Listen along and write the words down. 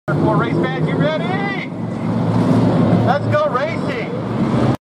Come on, race fans, you ready? Let's go racing.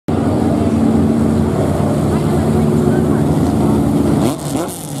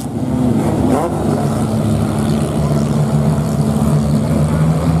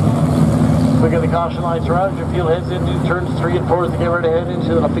 Look at the caution lights around. Your field heads into turns 3 and 4 as they get ready to head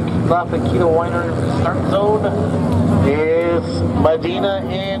into the La Pequita Winery start zone. It's Medina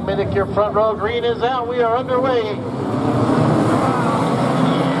and Minnick, your front row. Green is out. We are underway.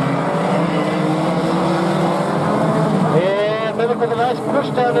 And Minnick with a nice push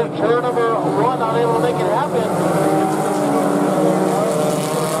down to turn number 1, not able to make it happen.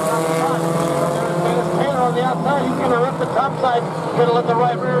 On the outside, he's going to rip the top side, going to let the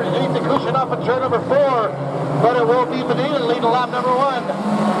right rear hit the cushion off of turn number 4, but it will be Medina leading lap number 1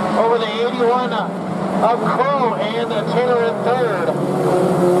 over the 81 of Crow and Taylor in third.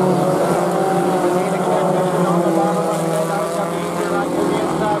 Medina catching on the bottom right there. Now he's got the easier right to the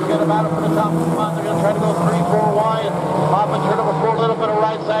inside. We got a battle for the top spot. They're going to try to go 3-4 wide. Off of turn number 4, a little bit of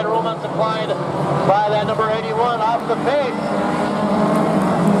right side romance applied by that number 81 off the pace.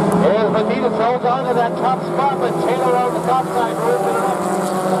 As Medina holds on to that top spot, but Taylor on the top side, ripping it up.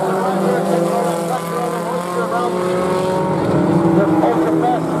 Right there, taking all that pressure on the moisture around the ultra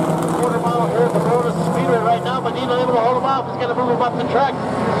fast quarter mile here at the Barona Speedway right now. Medina able to hold him off. He's going to move him up the track.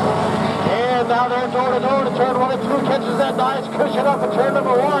 And now they're door to door to turn 1 and 2. Catches that nice cushion off of turn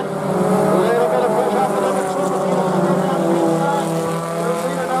number 1. A little bit of push off of number 2. Medina straight down the inside.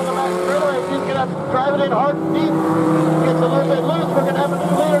 Medina down the back straightaway. He's going to drive it in hard and deep. Gets a little bit loose. We're going to have a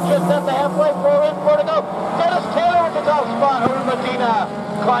new leader just at the halfway, 4 in, 4 to go. Dennis Taylor at the top spot over Medina.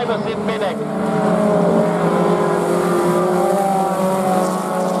 Klimas in Minnick.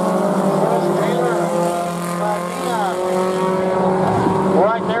 Dennis Taylor, Medina.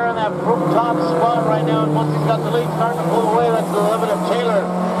 Right there in that top spot right now. And once he's got the lead starting to pull away, that's the limit of Taylor.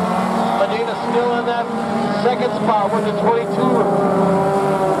 Medina still in that second spot with the 22.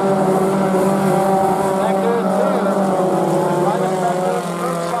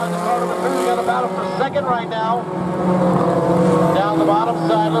 Second right now. Down the bottom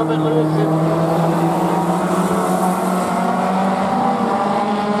side, a little bit loose.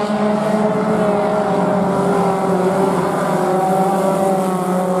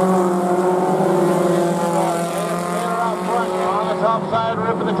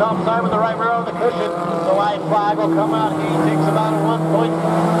 Ripping the top side with the right rear on the cushion. The white flag will come out. He takes about a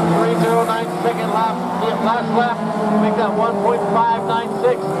 1.309 second lap. Last lap, make that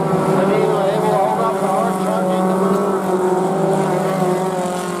 1.596. And he was able to hold up the hard charge.